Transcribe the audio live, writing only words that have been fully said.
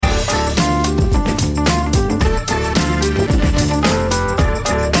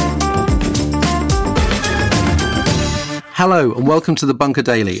Hello and welcome to the Bunker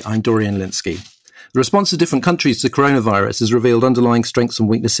Daily. I'm Dorian Linsky. The response of different countries to coronavirus has revealed underlying strengths and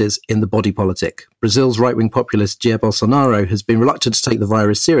weaknesses in the body politic. Brazil's right-wing populist Jair Bolsonaro has been reluctant to take the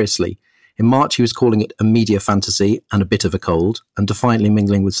virus seriously. In March, he was calling it a media fantasy and a bit of a cold, and defiantly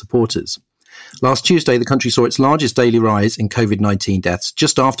mingling with supporters. Last Tuesday, the country saw its largest daily rise in COVID-19 deaths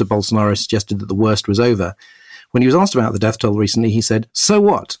just after Bolsonaro suggested that the worst was over. When he was asked about the death toll recently, he said, "So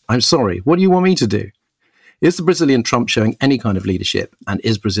what? I'm sorry. What do you want me to do?" Is the Brazilian Trump showing any kind of leadership, and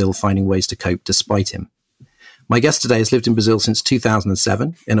is Brazil finding ways to cope despite him? My guest today has lived in Brazil since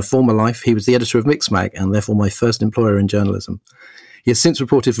 2007. In a former life, he was the editor of Mixmag and therefore my first employer in journalism. He has since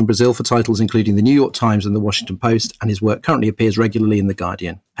reported from Brazil for titles including the New York Times and the Washington Post, and his work currently appears regularly in The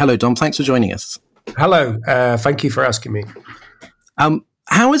Guardian. Hello, Dom. Thanks for joining us. Hello. Thank you for asking me.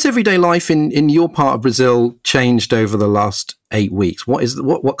 How has everyday life in your part of Brazil changed over the last 8 weeks?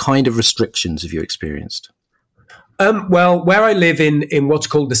 What kind of restrictions have you experienced? Well, where I live in what's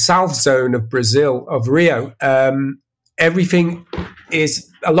called the South Zone of Brazil, of Rio, everything is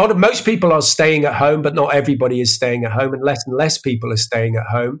most people are staying at home, but not everybody is staying at home, and less people are staying at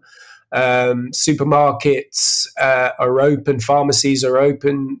home. Supermarkets are open, pharmacies are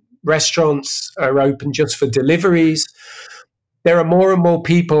open, restaurants are open just for deliveries. There are more and more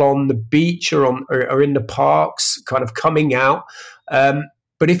people on the beach or in the parks kind of coming out.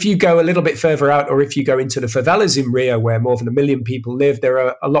 But if you go a little bit further out, or if you go into the favelas in Rio, where more than 1 million people live, there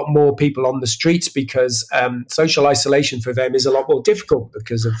are a lot more people on the streets because social isolation for them is a lot more difficult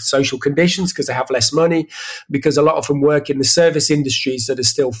because of social conditions, because they have less money, because a lot of them work in the service industries that are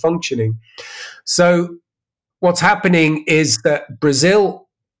still functioning. So what's happening is that Brazil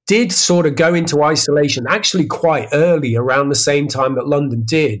did sort of go into isolation actually quite early, around the same time that London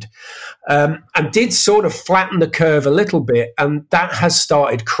did, and did sort of flatten the curve a little bit. And that has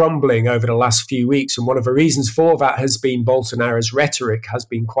started crumbling over the last few weeks. And one of the reasons for that has been Bolsonaro's rhetoric has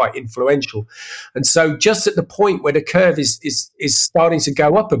been quite influential. And so just at the point where the curve is starting to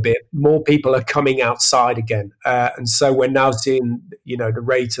go up a bit, more people are coming outside again. And so we're now seeing, the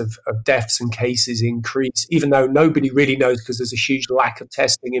rate of deaths and cases increase, even though nobody really knows because there's a huge lack of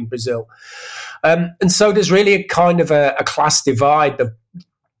testing in Brazil. And so there's really a kind of a class divide. The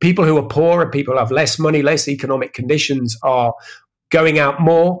people who are poorer, people who have less money, less economic conditions are going out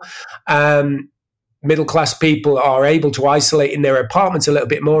more. Middle-class people are able to isolate in their apartments a little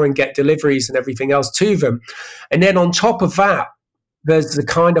bit more and get deliveries and everything else to them. And then on top of that, there's the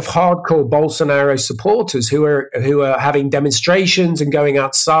kind of hardcore Bolsonaro supporters who are having demonstrations and going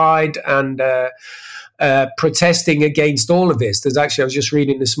outside and protesting against all of this. I was just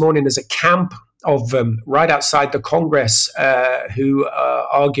reading this morning, there's a camp of them right outside the Congress who are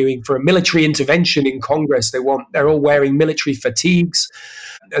arguing for a military intervention in Congress. They're all wearing military fatigues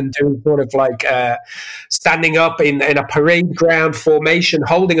and doing sort of like standing up in a parade ground formation,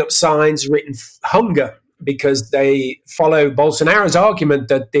 holding up signs written hunger, because they follow Bolsonaro's argument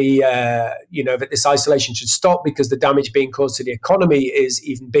that that this isolation should stop because the damage being caused to the economy is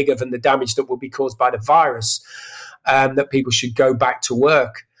even bigger than the damage that will be caused by the virus, that people should go back to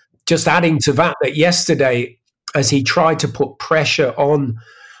work. Just adding to that yesterday, as he tried to put pressure on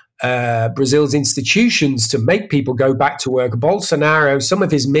Brazil's institutions to make people go back to work, Bolsonaro, some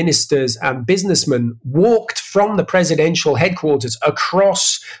of his ministers and businessmen walked from the presidential headquarters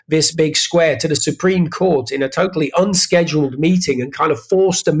across this big square to the Supreme Court in a totally unscheduled meeting, and kind of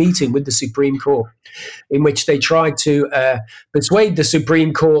forced a meeting with the Supreme Court in which they tried to persuade the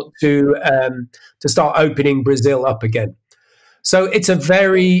Supreme Court to start opening Brazil up again. So it's a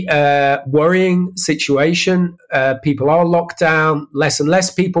very worrying situation. People are locked down, less and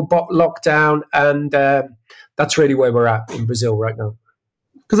less people locked down, and that's really where we're at in Brazil right now.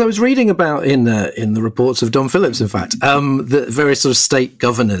 Because I was reading about in the reports of Dom Phillips, in fact, the various sort of state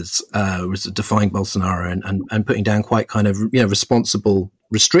governors was defying Bolsonaro and putting down quite kind of responsible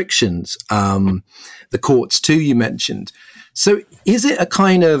restrictions. The courts too, you mentioned. So is it a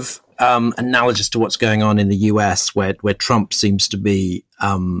kind of analogous to what's going on in the US, where Trump seems to be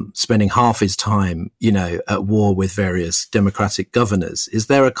spending half his time, at war with various Democratic governors? Is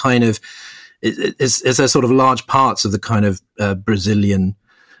there a kind of is there sort of large parts of the kind of Brazilian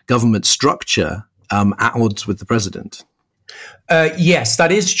government structure at odds with the president? Yes,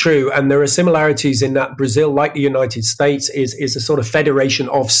 that is true. And there are similarities in that Brazil, like the United States, is a sort of federation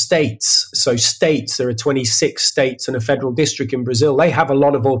of states. So there are 26 states and a federal district in Brazil. They have a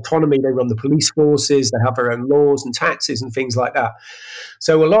lot of autonomy. They run the police forces. They have their own laws and taxes and things like that.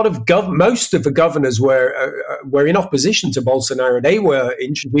 So most of the governors were in opposition to Bolsonaro. They were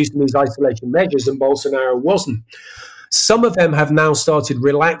introducing these isolation measures, and Bolsonaro wasn't. Some of them have now started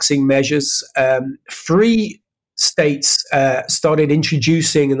relaxing measures. 3 states started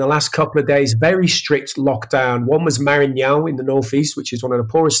introducing in the last couple of days very strict lockdown. One was Maranhão in the northeast, which is one of the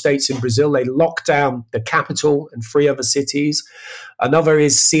poorest states in Brazil. They locked down the capital and 3 other cities. Another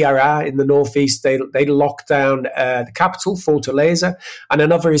is Ceará in the northeast. They locked down the capital, Fortaleza. And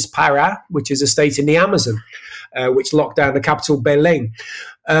another is Pará, which is a state in the Amazon, which locked down the capital, Belém.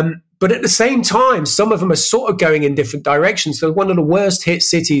 But at the same time, some of them are sort of going in different directions. So one of the worst hit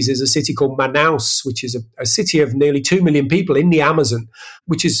cities is a city called Manaus, which is a city of nearly 2 million people in the Amazon,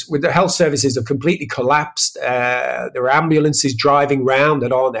 which is where the health services have completely collapsed. There are ambulances driving around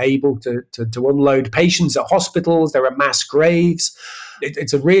that aren't able to unload patients at hospitals. There are mass graves.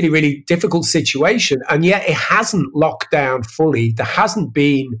 It's a really, really difficult situation. And yet it hasn't locked down fully. There hasn't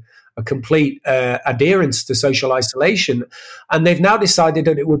been a complete adherence to social isolation. And they've now decided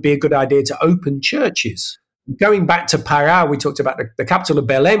that it would be a good idea to open churches. Going back to Pará, we talked about the capital of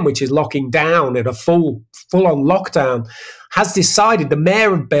Belém, which is locking down at a full-on lockdown, has decided, the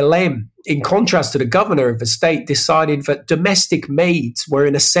mayor of Belém, in contrast to the governor of the state, decided that domestic maids were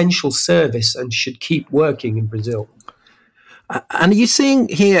an essential service and should keep working in Brazil. And are you seeing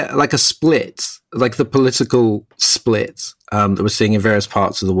here like a split, like the political split that we're seeing in various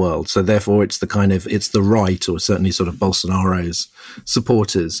parts of the world? So therefore it's the right, or certainly sort of Bolsonaro's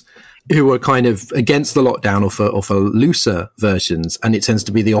supporters, who are kind of against the lockdown or for looser versions, and it tends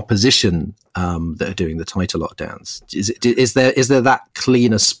to be the opposition that are doing the tighter lockdowns. Is there that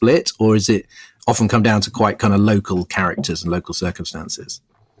cleaner split, or is it often come down to quite kind of local characters and local circumstances?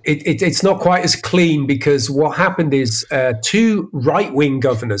 It's not quite as clean, because what happened is 2 right-wing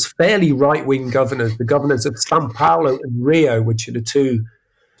governors, fairly right-wing governors, the governors of São Paulo and Rio, which are the 2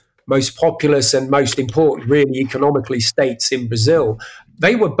 most populous and most important, really economically, states in Brazil.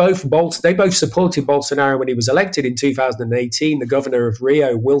 They both supported Bolsonaro when he was elected in 2018. The governor of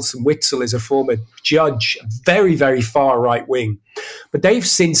Rio, Wilson Witzel, is a former judge, very, very far right-wing. But they've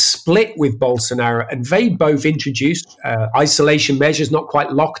since split with Bolsonaro, and they both introduced isolation measures, not quite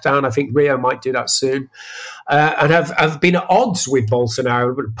lockdown. I think Rio might do that soon, and have been at odds with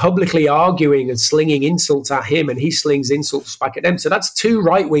Bolsonaro, publicly arguing and slinging insults at him, and he slings insults back at them. So that's 2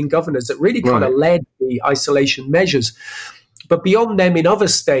 right-wing governors that really kind of led the isolation measures. But beyond them, in other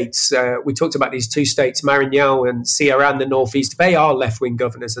states, we talked about these 2 states, Maranhão and Ceará in the northeast. They are left-wing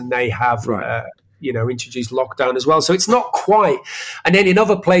governors, and they have introduced lockdown as well. So it's not quite. And then in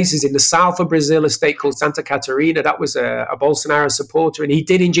other places in the south of Brazil, a state called Santa Catarina, that was a Bolsonaro supporter, and he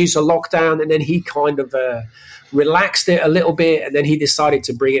did induce a lockdown, and then he kind of relaxed it a little bit, and then he decided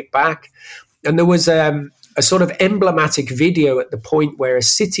to bring it back. And there was a sort of emblematic video at the point where a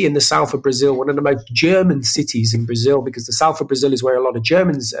city in the south of Brazil, one of the most German cities in Brazil, because the south of Brazil is where a lot of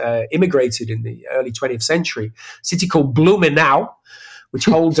Germans immigrated in the early 20th century, a city called Blumenau, which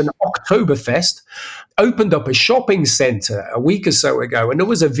holds an Oktoberfest, opened up a shopping center a week or so ago. And there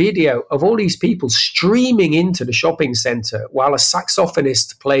was a video of all these people streaming into the shopping center while a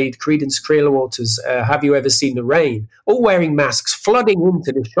saxophonist played Creedence Clearwater's Have You Ever Seen the Rain, all wearing masks, flooding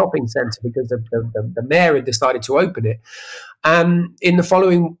into the shopping center because the mayor had decided to open it. And in the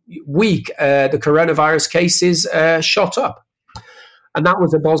following week, the coronavirus cases shot up. And that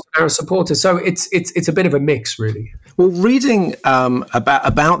was a Bolsonaro supporter. So it's a bit of a mix, really. Well, reading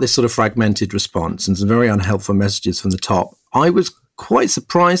about this sort of fragmented response and some very unhelpful messages from the top, I was quite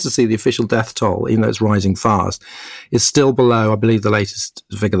surprised to see the official death toll, even though it's rising fast, is still below, I believe the latest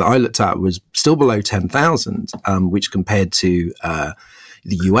figure that I looked at was still below 10,000, which compared to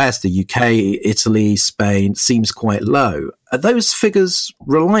the US, the UK, Italy, Spain, seems quite low. Are those figures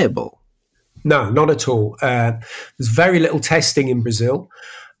reliable? No, not at all. There's very little testing in Brazil,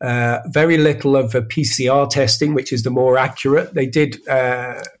 very little of PCR testing, which is the more accurate. They did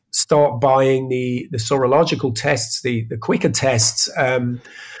start buying the serological tests, the quicker tests,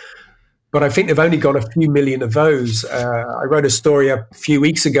 but I think they've only got a few million of those. I wrote a story a few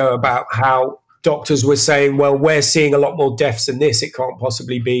weeks ago about how doctors were saying, well, we're seeing a lot more deaths than this. It can't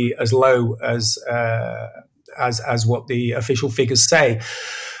possibly be as low as what the official figures say.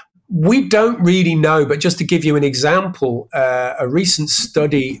 We don't really know, but just to give you an example, a recent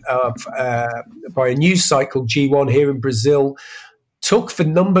study by a news site called G1 here in Brazil took the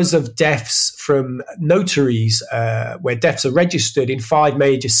numbers of deaths from notaries, where deaths are registered in 5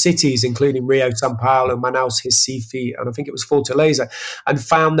 major cities, including Rio, São Paulo, Manaus, Recife, and I think it was Fortaleza, and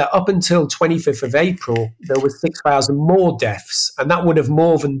found that up until 25th of April, there were 6,000 more deaths, and that would have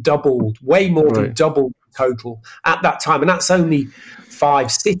more than doubled, way more than doubled total at that time, and that's only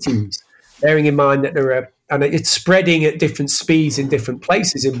 5 cities, bearing in mind that there are, and it's spreading at different speeds in different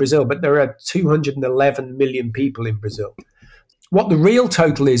places in Brazil, but there are 211 million people in Brazil. What the real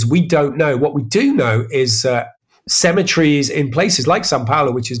total is, we don't know. What we do know is cemeteries in places like Sao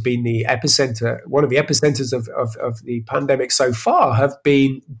Paulo, which has been the epicenter, one of the epicenters of the pandemic so far, have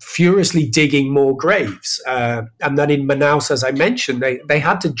been furiously digging more graves. And then in Manaus, as I mentioned, they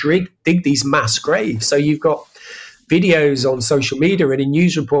had to dig these mass graves. So you've got videos on social media and in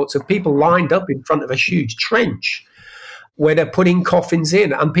news reports of people lined up in front of a huge trench where they're putting coffins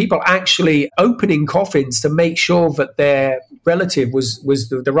in, and people actually opening coffins to make sure that their relative was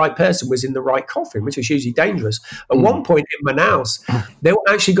the right person, was in the right coffin, which is hugely dangerous. At one point in Manaus, they were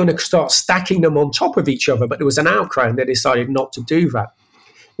actually going to start stacking them on top of each other, but there was an outcry and they decided not to do that.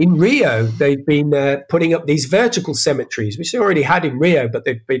 In Rio, they've been putting up these vertical cemeteries, which they already had in Rio, but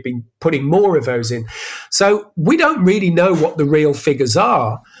they've been putting more of those in. So we don't really know what the real figures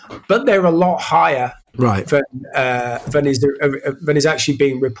are, but they're a lot higher than is actually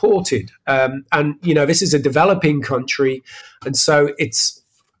being reported. And, you know, this is a developing country. And so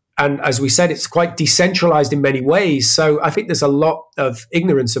and as we said, it's quite decentralized in many ways. So I think there's a lot of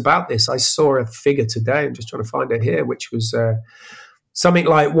ignorance about this. I saw a figure today, I'm just trying to find it here, which was something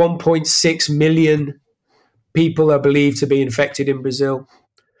like 1.6 million people are believed to be infected in Brazil.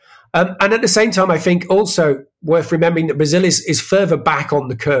 And at the same time, I think also worth remembering that Brazil is further back on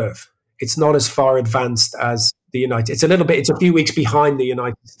the curve. It's not as far advanced as the United. It's a few weeks behind the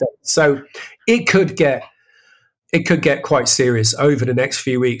United States. So it could get quite serious over the next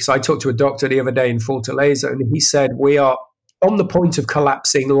few weeks. I talked to a doctor the other day in Fortaleza, and he said we are on the point of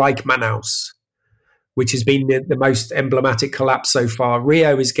collapsing like Manaus, which has been the most emblematic collapse so far.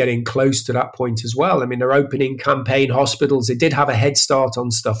 Rio is getting close to that point as well. I mean, they're opening campaign hospitals. It did have a head start on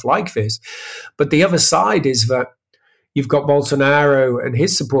stuff like this. But the other side is that you've got Bolsonaro and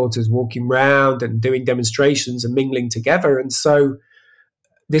his supporters walking around and doing demonstrations and mingling together. And so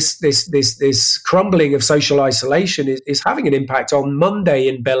this crumbling of social isolation is having an impact. On Monday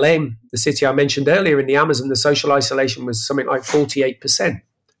in Belém, the city I mentioned earlier in the Amazon, the social isolation was something like 48%.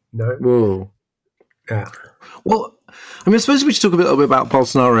 Whoa. Yeah. Well, I mean, I suppose we should talk a little bit about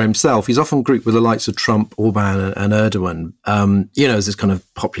Bolsonaro himself. He's often grouped with the likes of Trump, Orban, and Erdogan, as this kind of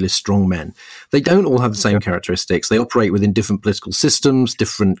populist strongmen. They don't all have the same characteristics. They operate within different political systems,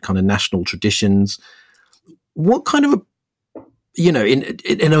 different kind of national traditions. What kind of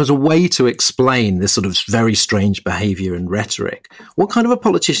as a way to explain this sort of very strange behavior and rhetoric, what kind of a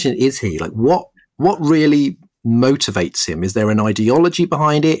politician is he? Like, what really motivates him? Is there an ideology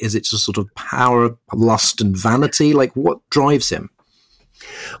behind it? Is it just sort of power, lust, and vanity? Like, what drives him?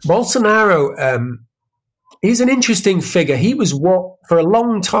 Bolsonaro is an interesting figure. He was for a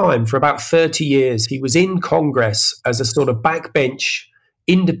long time, for about 30 years, he was in Congress as a sort of backbench,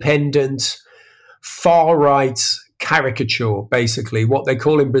 independent, far-right caricature, basically, what they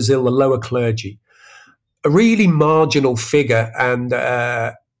call in Brazil the lower clergy. A really marginal figure, and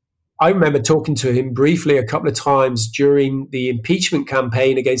I remember talking to him briefly a couple of times during the impeachment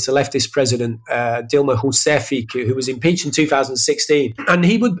campaign against the leftist president, Dilma Rousseff, who was impeached in 2016. And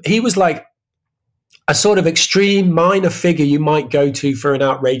he was like a sort of extreme minor figure you might go to for an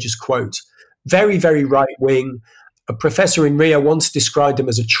outrageous quote. Very, very right wing. A professor in Rio once described him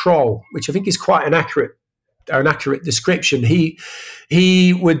as a troll, which I think is quite an accurate description.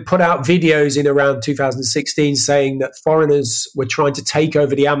 He would put out videos in around 2016 saying that foreigners were trying to take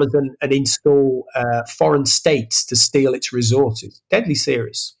over the Amazon and install foreign states to steal its resources. Deadly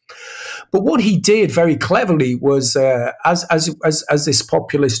serious. But what he did very cleverly was, as this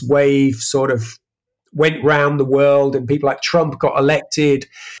populist wave sort of went round the world and people like Trump got elected,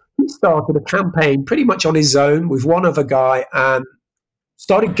 he started a campaign pretty much on his own with one other guy and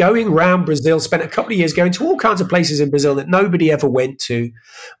started going around Brazil, spent a couple of years going to all kinds of places in Brazil that nobody ever went to,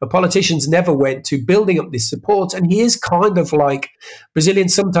 the politicians never went to, building up this support. And he is kind of like,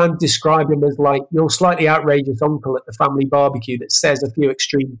 Brazilians sometimes describe him as like your slightly outrageous uncle at the family barbecue that says a few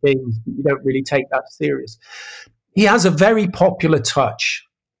extreme things, but you don't really take that serious. He has a very popular touch.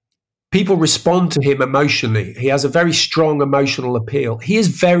 People respond to him emotionally. He has a very strong emotional appeal. He is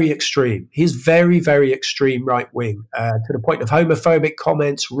very extreme. He is very, very extreme right wing, to the point of homophobic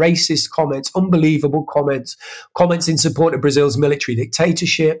comments, racist comments, unbelievable comments, comments in support of Brazil's military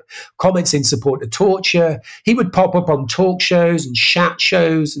dictatorship, comments in support of torture. He would pop up on talk shows and chat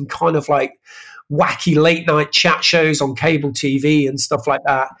shows and kind of like wacky late night chat shows on cable TV and stuff like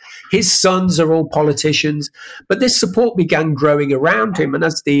that. His sons are all politicians, but this support began growing around him. And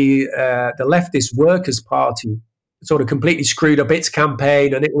as the leftist Workers' Party sort of completely screwed up its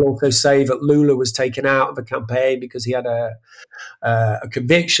campaign, and it will also say that Lula was taken out of the campaign because he had a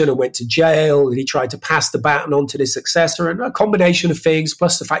conviction and went to jail, and he tried to pass the baton on to his successor, and a combination of things,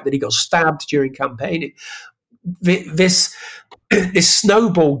 plus the fact that he got stabbed during campaigning. this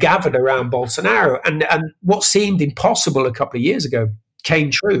snowball gathered around Bolsonaro, and what seemed impossible a couple of years ago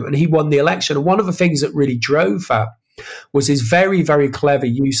came true, and he won the election. And one of the things that really drove that was his very, very clever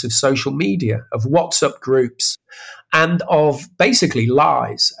use of social media, of WhatsApp groups, and of basically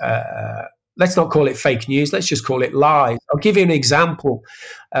lies. Let's not call it fake news. Let's just call it lies. I'll give you an example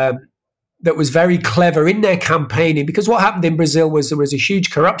that was very clever in their campaigning, because what happened in Brazil was there was a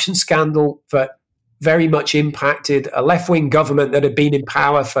huge corruption scandal that very much impacted a left-wing government that had been in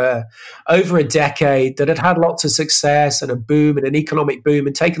power for over a decade, that had had lots of success and a boom and an economic boom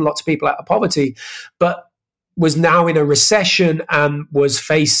and taken lots of people out of poverty, but was now in a recession and was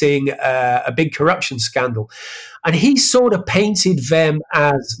facing a big corruption scandal. And he sort of painted them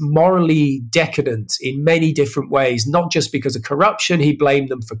as morally decadent in many different ways, not just because of corruption. He blamed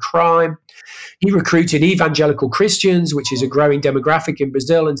them for crime. He recruited evangelical Christians, which is a growing demographic in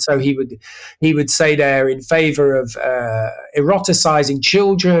Brazil. And so he would say they're in favor of eroticizing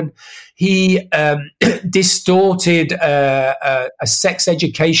children. He distorted a sex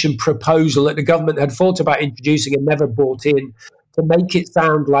education proposal that the government had thought about introducing and never brought in, to make it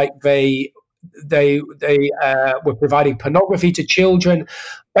sound like they were providing pornography to children,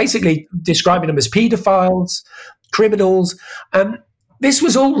 basically describing them as pedophiles, criminals. This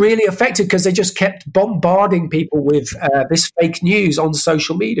was all really effective because they just kept bombarding people with this fake news on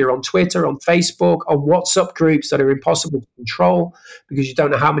social media, on Twitter, on Facebook, on WhatsApp groups that are impossible to control because you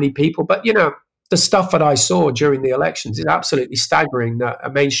don't know how many people. But, the stuff that I saw during the elections is absolutely staggering that a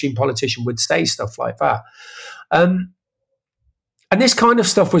mainstream politician would say stuff like that. And this kind of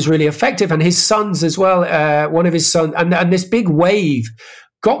stuff was really effective. And his sons as well, one of his sons, and this big wave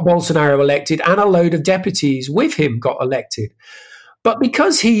got Bolsonaro elected, and a load of deputies with him got elected. But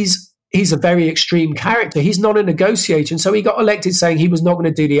because he's a very extreme character, he's not a negotiator. And so he got elected saying he was not going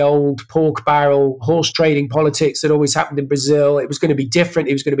to do the old pork barrel, horse trading politics that always happened in Brazil. It was going to be different.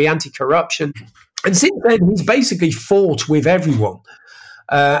 He was going to be anti-corruption. And since then, he's basically fought with everyone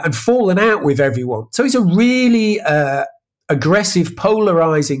and fallen out with everyone. So he's a really aggressive,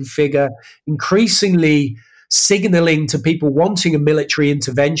 polarizing figure, increasingly signaling to people wanting a military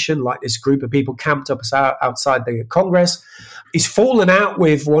intervention, like this group of people camped up outside the Congress. He's fallen out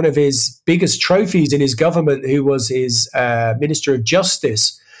with one of his biggest trophies in his government, who was his Minister of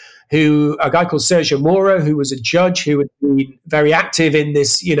Justice, a guy called Sergio Moro, who was a judge who had been very active in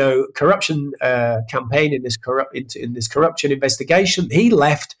this, corruption campaign, in this corruption investigation. He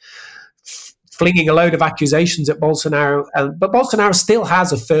left, flinging a load of accusations at Bolsonaro. But Bolsonaro still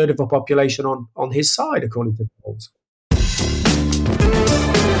has a third of the population on his side, according to the polls.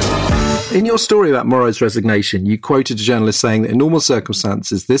 In your story about Moro's resignation, you quoted a journalist saying that in normal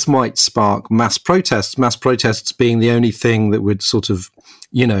circumstances, this might spark mass protests being the only thing that would sort of,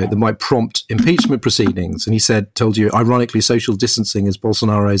 that might prompt impeachment proceedings. And he told you, ironically, social distancing is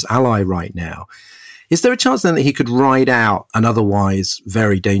Bolsonaro's ally right now. Is there a chance then that he could ride out an otherwise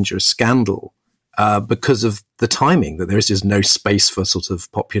very dangerous scandal because of the timing, that there is just no space for sort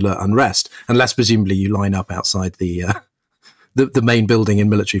of popular unrest, unless presumably you line up outside the main building in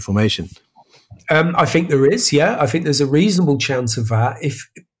military formation? I think there is, yeah. I think there's a reasonable chance of that. If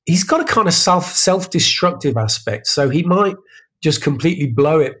he's got a kind of self-destructive aspect, so he might just completely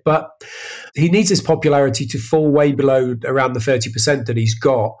blow it, but he needs his popularity to fall way below around the 30% that he's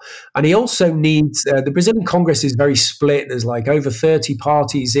got. And he also needs, the Brazilian Congress is very split. There's like over 30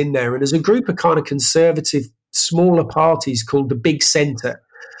 parties in there. And there's a group of kind of conservative, smaller parties called the Big Center.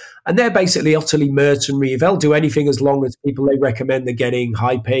 And they're basically utterly mercenary. They'll do anything as long as people they recommend are getting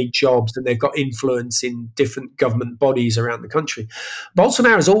high-paid jobs and they've got influence in different government bodies around the country.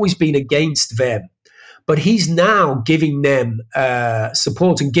 Bolsonaro has always been against them, but he's now giving them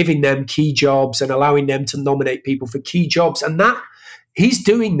support and giving them key jobs and allowing them to nominate people for key jobs. And that he's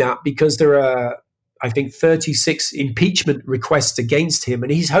doing that because there are, I think, 36 impeachment requests against him,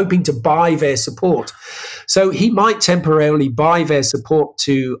 and he's hoping to buy their support. So he might temporarily buy their support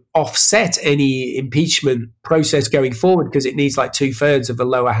to offset any impeachment process going forward, because it needs like 2/3 of the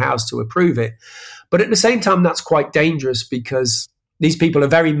lower house to approve it. But at the same time, that's quite dangerous because these people are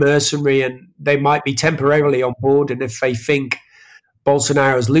very mercenary and they might be temporarily on board. And if they think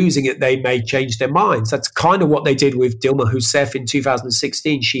Bolsonaro's losing it, they may change their minds. That's kind of what they did with Dilma Rousseff in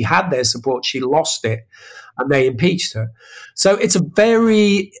 2016. She had their support, she lost it, and they impeached her. So it's a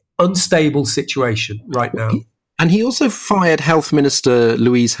very unstable situation right now. And he also fired Health Minister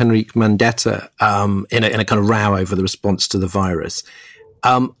Luiz Henrique Mandetta in a kind of row over the response to the virus.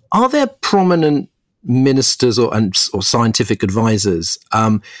 Are there prominent ministers or scientific advisors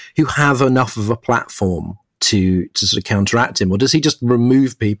who have enough of a platform to sort of counteract him, or does he just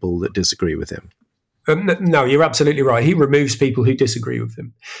remove people that disagree with him? No, you're absolutely right. He removes people who disagree with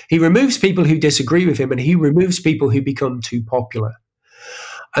him. He removes people who disagree with him, and he removes people who become too popular.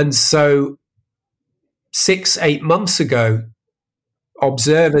 And so 6, 8 months ago,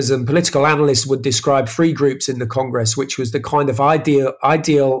 observers and political analysts would describe three groups in the Congress, which was the kind of idealists,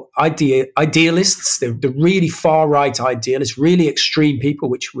 the really far right idealists, really extreme people,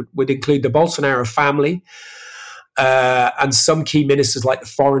 which would include the Bolsonaro family and some key ministers like the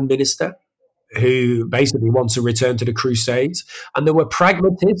foreign minister, who basically wants to return to the Crusades. And there were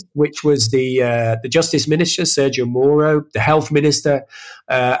pragmatists, which was the Justice Minister, Sergio Moro, the Health Minister,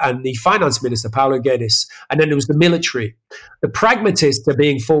 and the Finance Minister, Paulo Guedes. And then there was the military. The pragmatists are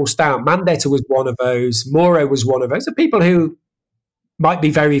being forced out. Mandetta was one of those. Moro was one of those. The people who might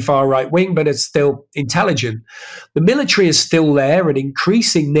be very far right wing, but it's still intelligent. The military is still there and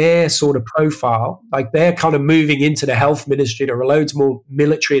increasing their sort of profile. Like they're kind of moving into the health ministry. There are loads more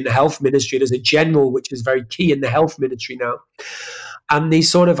military in the health ministry. There's a general, which is very key in the health ministry now. And these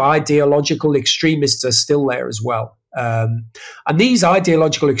sort of ideological extremists are still there as well. And these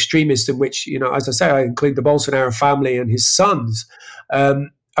ideological extremists, in which, as I say, I include the Bolsonaro family and his sons, are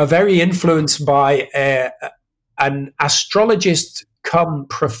very influenced by an astrologist come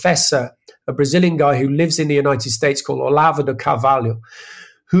professor, a Brazilian guy who lives in the United States called Olavo de Carvalho,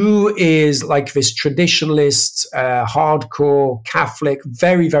 who is like this traditionalist, hardcore Catholic,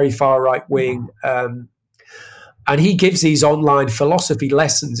 very, very far right wing. And he gives these online philosophy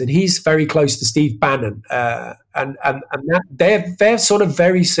lessons, and he's very close to Steve Bannon. And they're sort of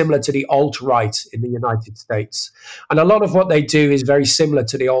very similar to the alt-right in the United States. And a lot of what they do is very similar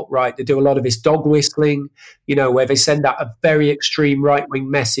to the alt-right. They do a lot of this dog whistling, where they send out a very extreme right-wing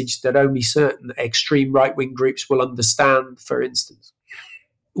message that only certain extreme right-wing groups will understand, for instance.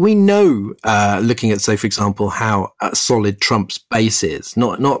 We know, looking at, say, for example, how solid Trump's base is,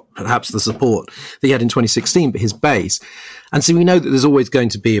 not perhaps the support that he had in 2016, but his base. And so we know that there's always going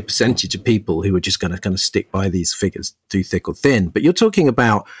to be a percentage of people who are just going to kind of stick by these figures through thick or thin. But you're talking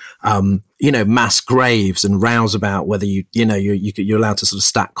about, mass graves and rows about whether you're allowed to sort of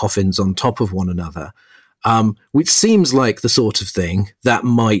stack coffins on top of one another, which seems like the sort of thing that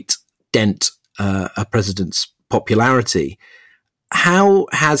might dent a president's popularity. How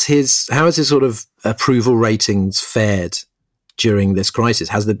has his sort of approval ratings fared during this crisis?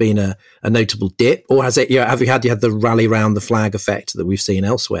 Has there been a notable dip, or has it? Have you had the rally round the flag effect that we've seen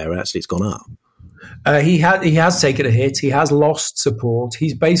elsewhere? Actually, it's gone up. He has taken a hit. He has lost support.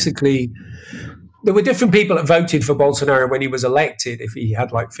 He's basically. There were different people that voted for Bolsonaro when he was elected. If he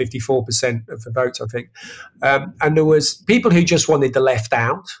had like 54% of the votes, I think, and there was people who just wanted the left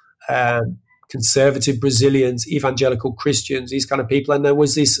out. Conservative Brazilians, evangelical Christians, these kind of people. And there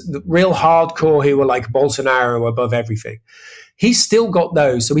was this real hardcore who were like Bolsonaro above everything. He's still got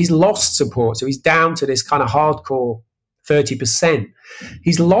those. So he's lost support. So he's down to this kind of hardcore 30%.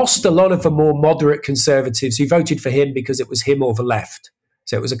 He's lost a lot of the more moderate conservatives who voted for him because it was him or the left.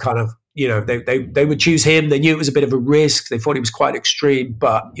 So it was a kind of, they would choose him. They knew it was a bit of a risk. They thought he was quite extreme,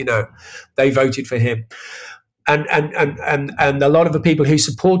 but, they voted for him. And a lot of the people who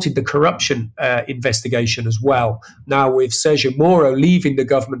supported the corruption investigation as well. Now, with Sergio Moro leaving the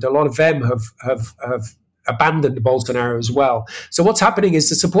government, a lot of them have abandoned Bolsonaro as well. So what's happening is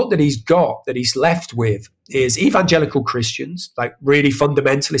the support that he's left with is evangelical Christians, like really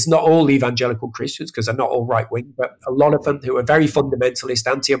fundamentalists, not all evangelical Christians, because they're not all right-wing, but a lot of them who are very fundamentalist,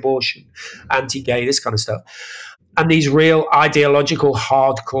 anti-abortion, anti-gay, this kind of stuff. And these real ideological,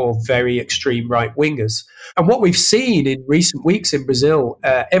 hardcore, very extreme right-wingers. And what we've seen in recent weeks in Brazil,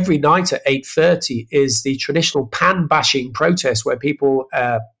 every night at 8:30 is the traditional pan-bashing protest where people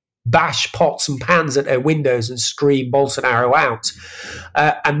bash pots and pans at their windows and scream Bolsonaro out.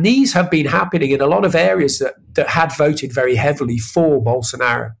 And these have been happening in a lot of areas that had voted very heavily for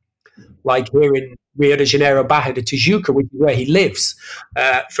Bolsonaro, like here in Rio de Janeiro, Barra de Tijuca, which is where he lives,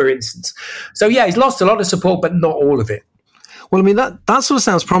 for instance. So, yeah, he's lost a lot of support, but not all of it. Well, I mean, that sort of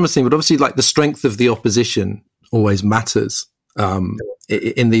sounds promising, but obviously, like, the strength of the opposition always matters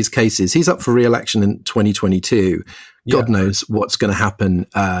in these cases. He's up for re-election in 2022. God knows what's going to happen,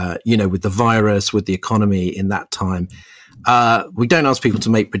 with the virus, with the economy in that time. We don't ask people to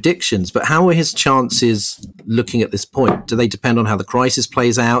make predictions, but how are his chances looking at this point? Do they depend on how the crisis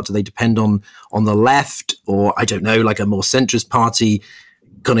plays out? Do they depend on the left, or, I don't know, like a more centrist party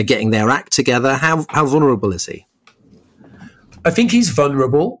kind of getting their act together? How vulnerable is he? I think he's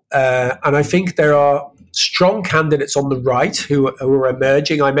vulnerable, and I think there are strong candidates on the right who are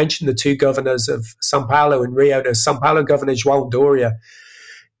emerging. I mentioned the two governors of São Paulo and Rio. The São Paulo governor, João Doria,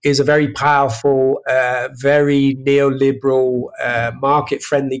 is a very powerful, very neoliberal,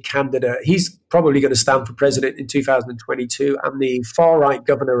 market-friendly candidate. He's probably going to stand for president in 2022. And the far-right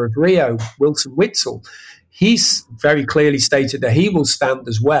governor of Rio, Wilson Witzel, he's very clearly stated that he will stand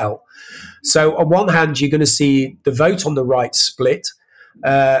as well. So on one hand, you're going to see the vote on the right split.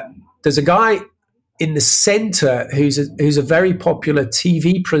 There's a guy in the center who's a very popular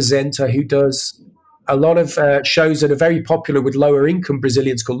TV presenter who does a lot of shows that are very popular with lower income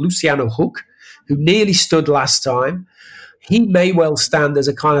Brazilians, called Luciano Huck, who nearly stood last time. He may well stand as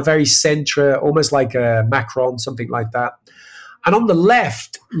a kind of very centre, almost like a Macron, something like that. And on the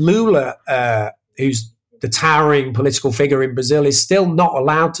left, Lula, who's the towering political figure in Brazil, is still not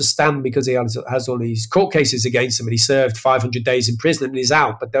allowed to stand because he has all these court cases against him, and he served 500 days in prison and he's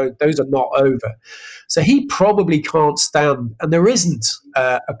out, but those are not over. So he probably can't stand, and there isn't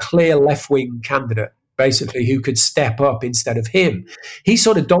a clear left-wing candidate, basically, who could step up instead of him. He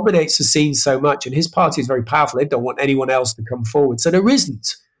sort of dominates the scene so much, and his party is very powerful. They don't want anyone else to come forward. So there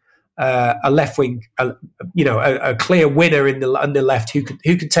isn't a left-wing, a clear winner on the left who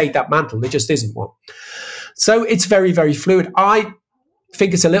could take that mantle. There just isn't one. So it's very, very fluid. I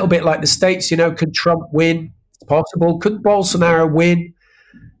think it's a little bit like the States. Could Trump win? It's possible. Could Bolsonaro win?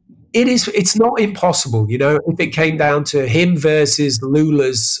 It's not impossible, if it came down to him versus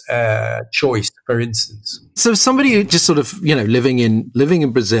Lula's choice, for instance. So somebody who just sort of, living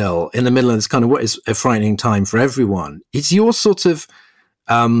in Brazil in the middle of this kind of what is a frightening time for everyone, is your sort of,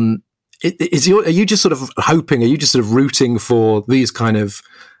 are you just sort of hoping, are you just sort of rooting for these kind of,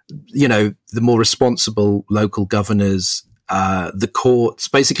 the more responsible local governors, the courts,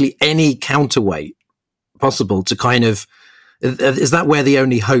 basically any counterweight possible to kind of, is that where the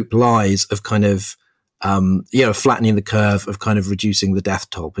only hope lies of kind of, flattening the curve, of kind of reducing the death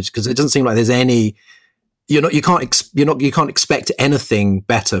toll? Because it doesn't seem like there's any, you can't expect anything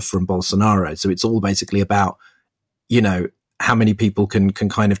better from Bolsonaro. So it's all basically about, how many people can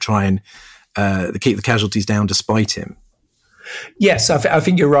kind of try and keep the casualties down despite him. Yes, I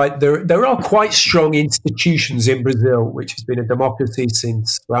think you're right. There are quite strong institutions in Brazil, which has been a democracy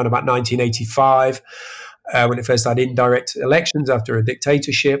since around about 1985. When it first had indirect elections after a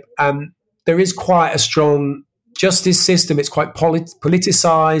dictatorship. There is quite a strong justice system. It's quite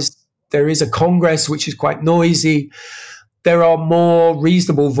politicized. There is a Congress, which is quite noisy. There are more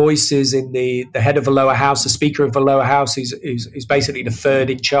reasonable voices in the head of the lower house, the speaker of the lower house, is basically the third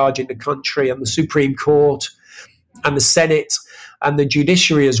in charge in the country, and the Supreme Court and the Senate and the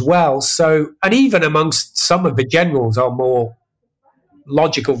judiciary as well. So, and even amongst some of the generals are more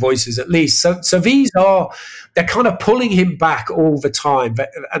logical voices, at least. So they're kind of pulling him back all the time.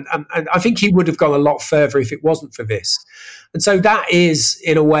 And I think he would have gone a lot further if it wasn't for this. And so that is,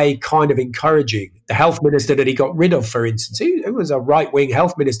 in a way, kind of encouraging. The health minister that he got rid of, for instance, he was a right-wing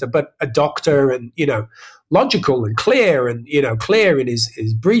health minister, but a doctor and, logical and clear and, clear in his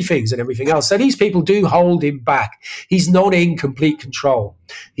briefings and everything else. So these people do hold him back. He's not in complete control.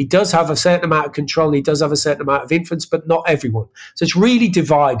 He does have a certain amount of control. And he does have a certain amount of influence, but not everyone. So it's really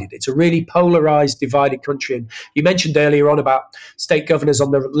divided. It's a really polarized, divided country. And you mentioned earlier on about state governors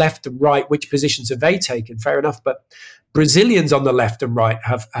on the left and right, which positions have they taken? Fair enough. But Brazilians on the left and right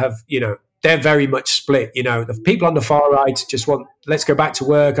have they're very much split. The people on the far right just want, let's go back to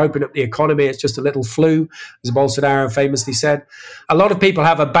work, open up the economy. It's just a little flu, as Bolsonaro famously said. A lot of people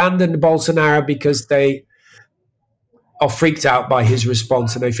have abandoned Bolsonaro because they are freaked out by his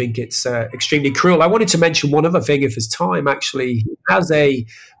response and they think it's extremely cruel. I wanted to mention one other thing, if there's time, actually. He has a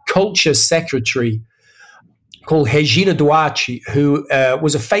culture secretary called Regina Duarte, who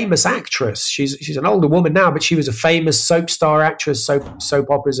was a famous actress. She's an older woman now, but she was a famous soap star actress. Soap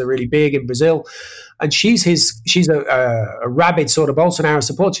operas are really big in Brazil. And she's a rabid sort of Bolsonaro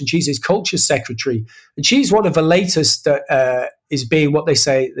supporter, and she's his culture secretary. And she's one of the latest that is being, what they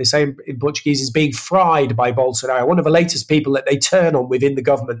say in Portuguese, is being fried by Bolsonaro. One of the latest people that they turn on within the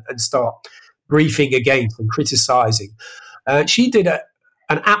government and start briefing against and criticizing. She did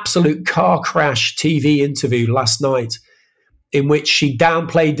an absolute car crash TV interview last night in which she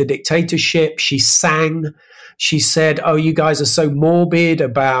downplayed the dictatorship. She sang. She said, "Oh, you guys are so morbid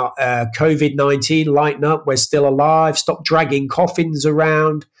about COVID-19. Lighten up. We're still alive. Stop dragging coffins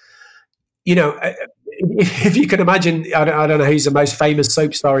around." If you can imagine, I don't know who's the most famous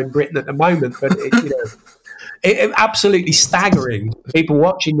soap star in Britain at the moment, but it absolutely staggering. People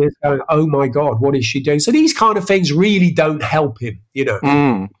watching this going, "Oh my God, what is she doing?" So these kind of things really don't help him,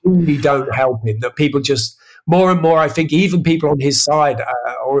 really don't help him. That people just more and more, I think, even people on his side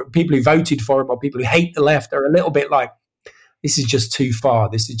or people who voted for him or people who hate the left are a little bit like, this is just too far.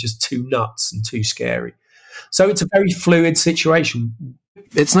 This is just too nuts and too scary. So it's a very fluid situation.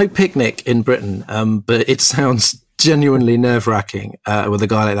 It's no picnic in Britain, but it sounds genuinely nerve-wracking with a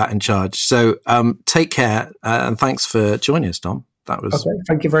guy like that in charge. So take care, and thanks for joining us, Dom. That was okay.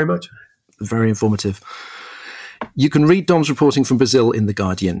 Thank you very much. Very informative. You can read Dom's reporting from Brazil in The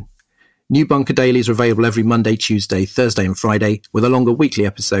Guardian. New Bunker Dailies are available every Monday, Tuesday, Thursday and Friday, with a longer weekly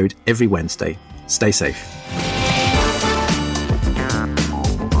episode every Wednesday. Stay safe.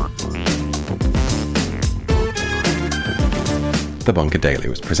 The Bunker Daily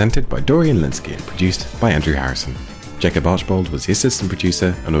was presented by Dorian Linsky and produced by Andrew Harrison. Jacob Archbold was the assistant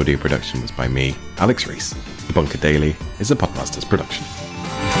producer and audio production was by me, Alex Rees. The Bunker Daily is a Podmasters production.